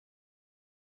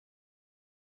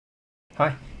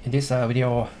Hi, in this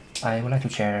video, I would like to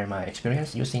share my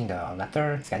experience using the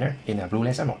Raptor scanner in a blue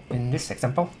laser mode. In this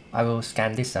example, I will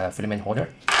scan this filament holder.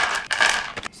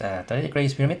 It's a 30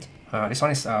 degrees pyramid. This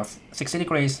one is 60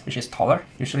 degrees, which is taller.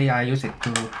 Usually I use it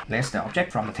to place the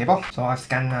object from the table. So I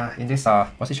scan in this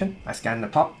position. I scan the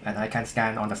top and I can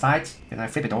scan on the sides. Then I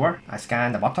flip it over. I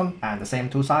scan the bottom and the same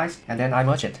two sides, and then I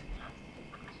merge it.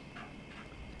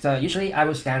 So usually I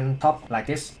will scan top like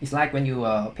this. It's like when you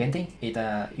painting it,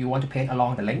 you want to paint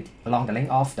along the length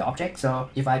of the object.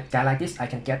 So if I scan like this, I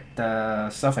can get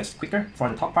the surface quicker for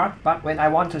the top part. But when I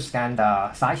want to scan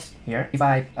the sides here, if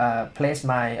I place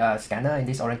my scanner in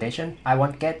this orientation, I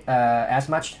won't get as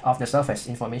much of the surface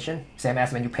information. Same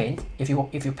as when you paint. If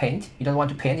you paint, you don't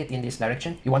want to paint it in this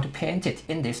direction. You want to paint it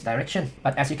in this direction.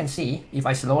 But as you can see, if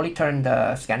I slowly turn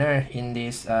the scanner in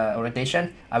this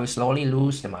orientation, I will slowly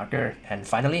lose the marker, and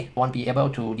finally won't be able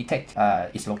to detect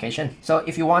its location. So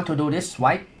if you want to do this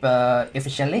swipe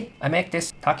efficiently, I make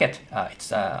this target.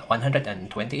 It's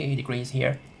 120 degrees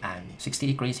here and 60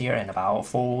 degrees here and about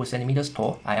 4 centimeters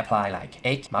tall. I apply like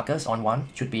 8 markers on one.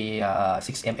 Should be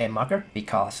 6 mm marker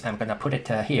because I'm gonna put it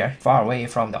here far away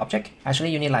from the object. Actually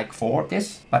you need like 4 of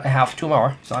this, but I have 2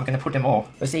 more, so I'm gonna put them all.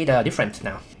 You see the difference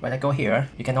now. When I go here,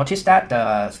 you can notice that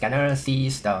the scanner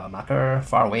sees the marker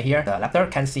far away here. The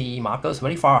Raptor can see markers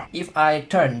very far. If I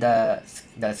turn the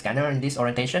scanner in this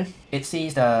orientation, it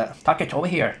sees the target over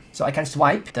here. So I can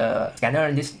swipe the scanner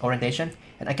in this orientation,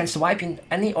 and I can swipe in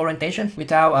any orientation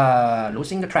without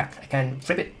losing the track. I can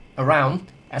flip it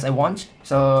around as I want.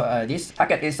 So this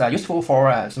target is useful for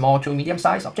a small to medium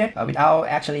sized object without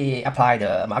actually apply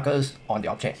the markers on the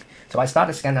object. So I start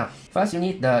the scanner. First you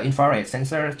need the infrared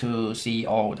sensor to see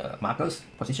all the markers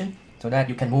position so that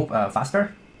you can move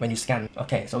faster when you scan.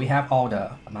 Okay, so we have all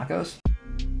the markers.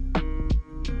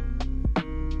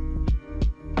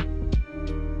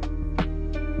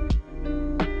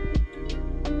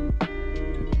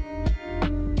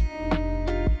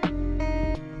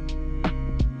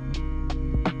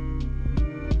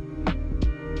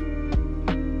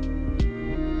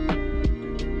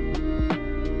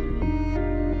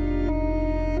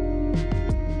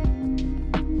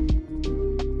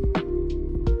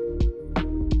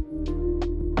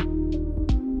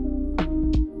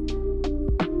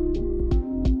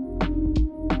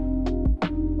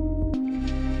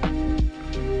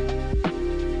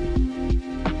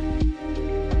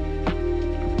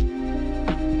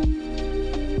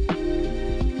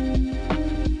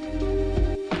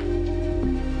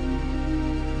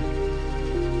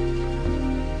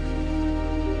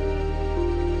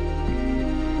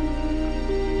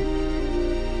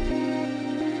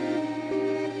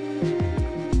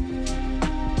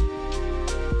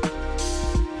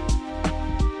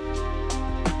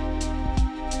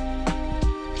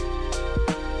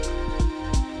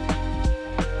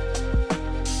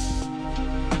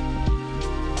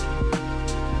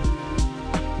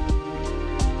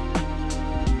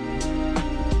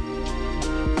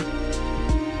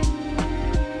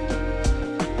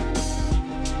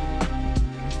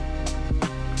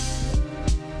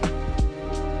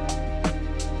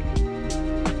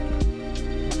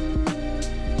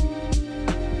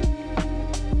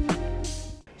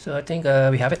 So I think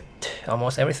we have it,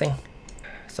 almost everything.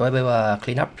 So I will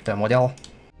clean up the model.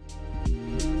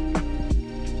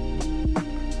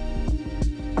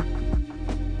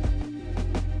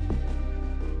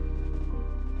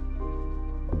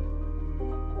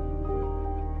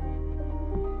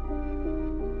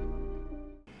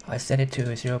 I set it to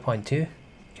 0.2.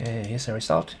 Okay, here's the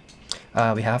result.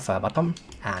 We have bottom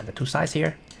and the 2 sides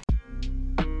here.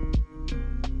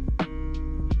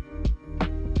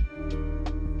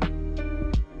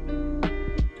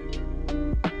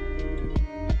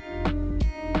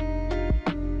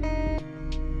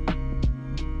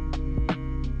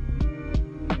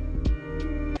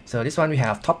 So this one we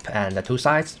have top and the 2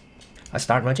 sides. I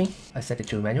start merging. I set it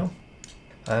to manual.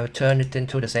 I'll turn it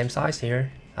into the same size here.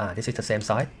 This is the same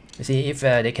side. You see if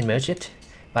they can merge it.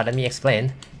 But let me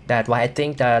explain that why I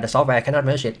think the software cannot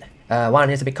merge it. One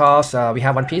is because we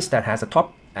have one piece that has a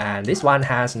top, and this one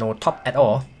has no top at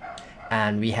all.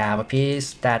 And we have a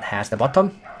piece that has the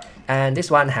bottom, and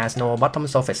this one has no bottom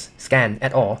surface scan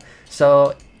at all.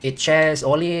 So it shares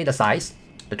only the sides.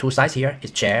 The 2 sides here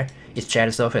is share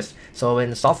the surface. So when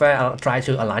the software try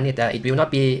to align it, it will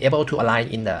not be able to align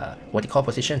in the vertical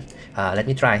position. Let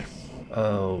me try.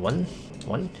 1,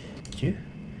 2,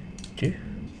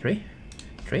 3.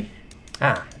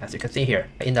 As you can see here,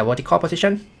 in the vertical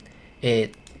position,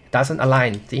 it doesn't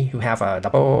align. See, you have a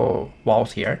double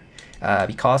walls here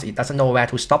because it doesn't know where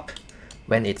to stop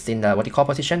when it's in the vertical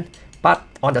position. But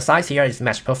on the sides here, it's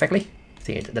matched perfectly.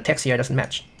 See, the text here doesn't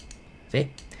match. See?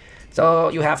 So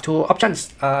you have two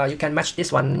options. You can match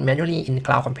this one manually in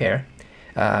Cloud Compare,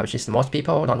 which is most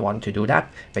people don't want to do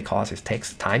that because it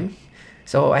takes time.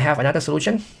 So I have another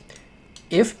solution.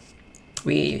 If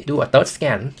we do a third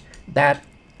scan that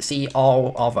see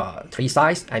all of three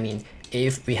sides, I mean,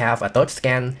 if we have a third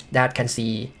scan that can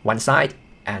see one side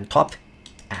and top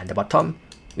and the bottom,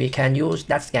 we can use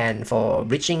that scan for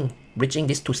bridging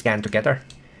these two scans together.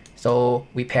 So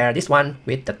we pair this one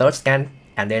with the third scan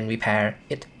and then we pair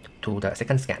it to the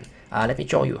second scan. Let me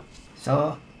show you.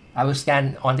 So I will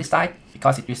scan on this side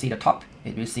because it will see the top,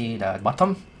 it will see the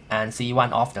bottom, and see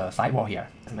one of the sidewall here.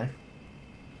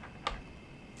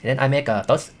 Then I make a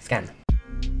third scan.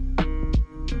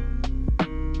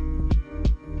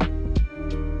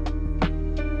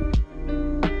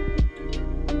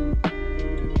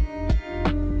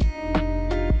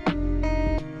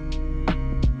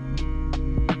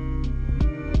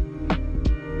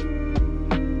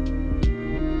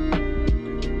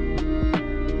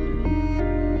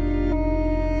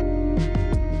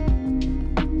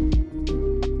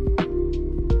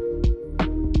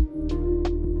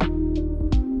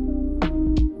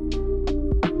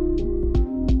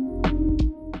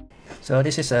 So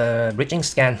this is a bridging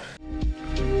scan.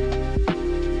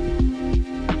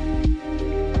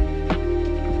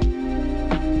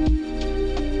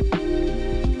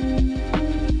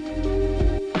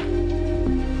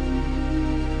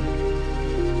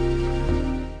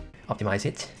 Optimize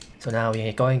it. So now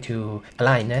we're going to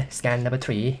align scan number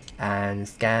 3 and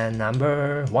scan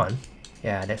number 1.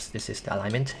 Yeah, this is the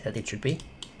alignment that it should be.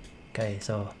 Okay,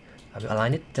 so I will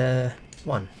align it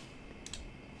 1,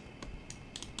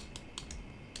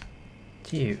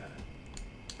 2,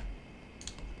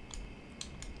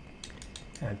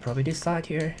 and probably this side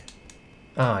here.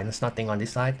 Oh, and there's nothing on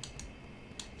this side.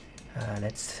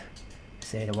 Let's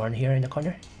say the one here in the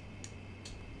corner.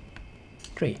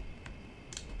 3.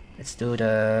 Let's do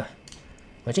the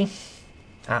merging.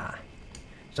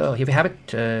 So here we have it,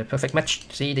 perfect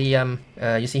match. See the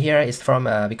you see here is from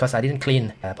because I didn't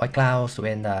clean point clouds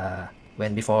when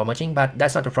before merging, but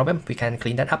that's not a problem. We can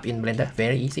clean that up in Blender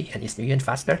very easy and it's even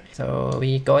faster. So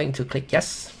we're going to click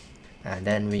yes, and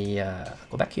then we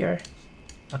go back here.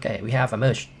 Okay, we have a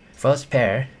merge. First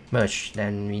pair merge,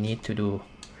 then we need to do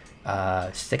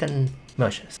second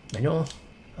merge manual.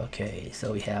 Okay,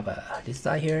 so we have this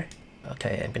side here.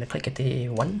 Okay, I'm gonna click at the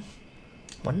 1,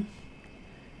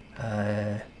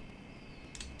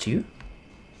 2,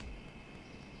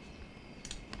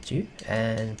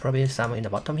 and probably some in the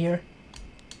bottom here.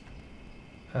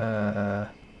 3.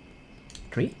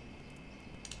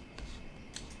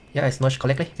 Yeah, it's merged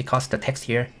correctly because the text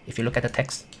here, if you look at the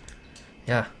text,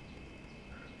 yeah,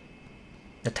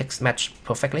 the text match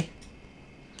perfectly.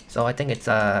 So I think it's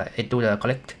it do the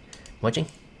correct merging.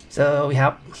 So we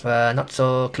have not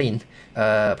so clean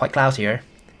point clouds here.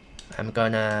 I'm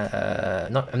gonna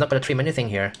I'm not gonna trim anything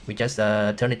here. We just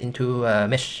turn it into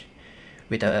mesh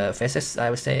with the faces. I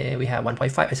would say we have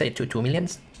 1.5. I say to 2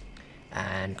 millions,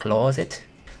 and close it.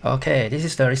 Okay, this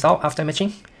is the result after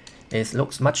matching. It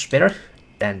looks much better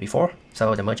than before.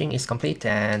 So the merging is complete,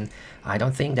 and I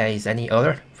don't think there is any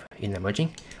error in the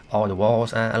merging. All the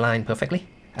walls are aligned perfectly,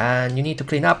 and you need to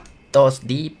clean up those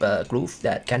deep grooves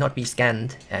that cannot be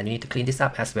scanned, and you need to clean this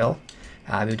up as well.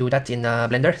 I will do that in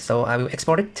Blender, so I will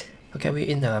export it. Okay, we're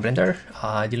in Blender.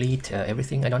 I delete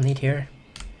everything I don't need here.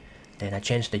 Then I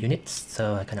change the units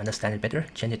so I can understand it better.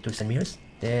 Change it to centimeters.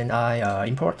 Then I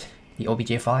import the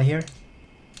OBJ file here.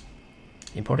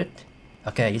 Import it.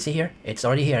 Okay, you see here, it's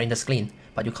already here in the screen,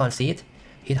 but you can't see it.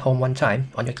 Hit home one time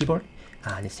on your keyboard,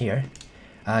 and it's here.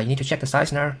 You need to check the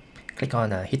size now. Click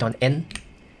on hit on N.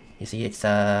 You see it's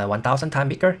 1000 times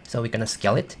bigger, so we're gonna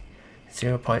scale it.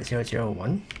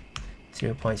 0.001,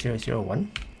 0.001,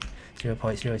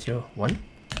 0.001.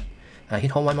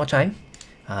 Hit home one more time.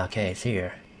 Okay, it's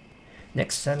here.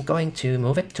 Next, I'm going to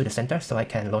move it to the center so I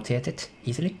can rotate it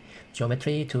easily.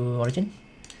 Geometry to origin.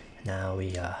 Now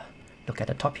we look at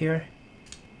the top here.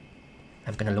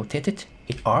 I'm gonna rotate it.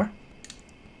 Hit R.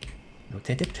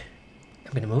 Rotate it.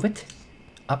 I'm gonna move it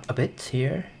up a bit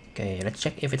here. Okay, let's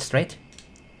check if it's straight.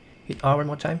 Hit R one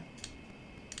more time.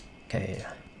 Okay,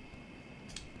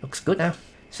 looks good now.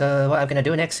 So what I'm gonna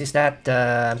do next is that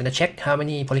I'm gonna check how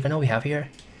many polygonal we have here.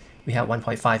 We have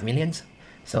 1.5 millions.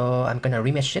 So I'm gonna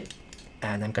remesh it,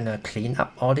 and I'm gonna clean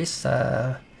up all these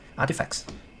artifacts.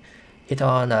 Hit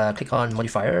on click on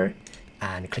modifier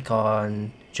and click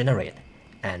on generate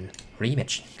and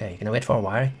remesh. Okay, you're gonna wait for a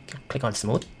while. Click on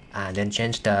smooth and then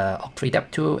change the octave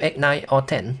depth to 8, 9 or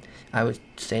 10. I would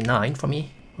say 9 for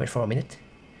me. Wait for a minute.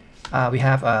 We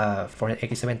have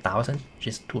 487,000, which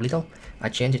is too little. I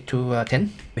changed it to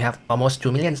 10. We have almost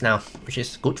 2 millions now, which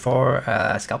is good for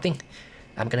sculpting.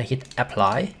 I'm gonna hit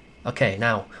apply. Okay,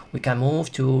 now we can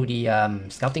move to the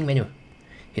sculpting menu.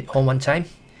 Hit home one time.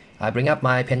 I bring up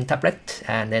my pen tablet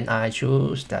and then I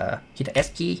choose hit the S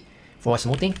key for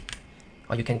smoothing,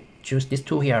 or you can choose this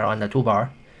tool here on the toolbar,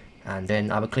 and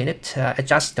then I will clean it,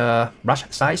 adjust the brush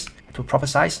size to proper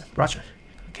size brush.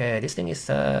 Okay, this thing is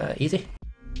easy.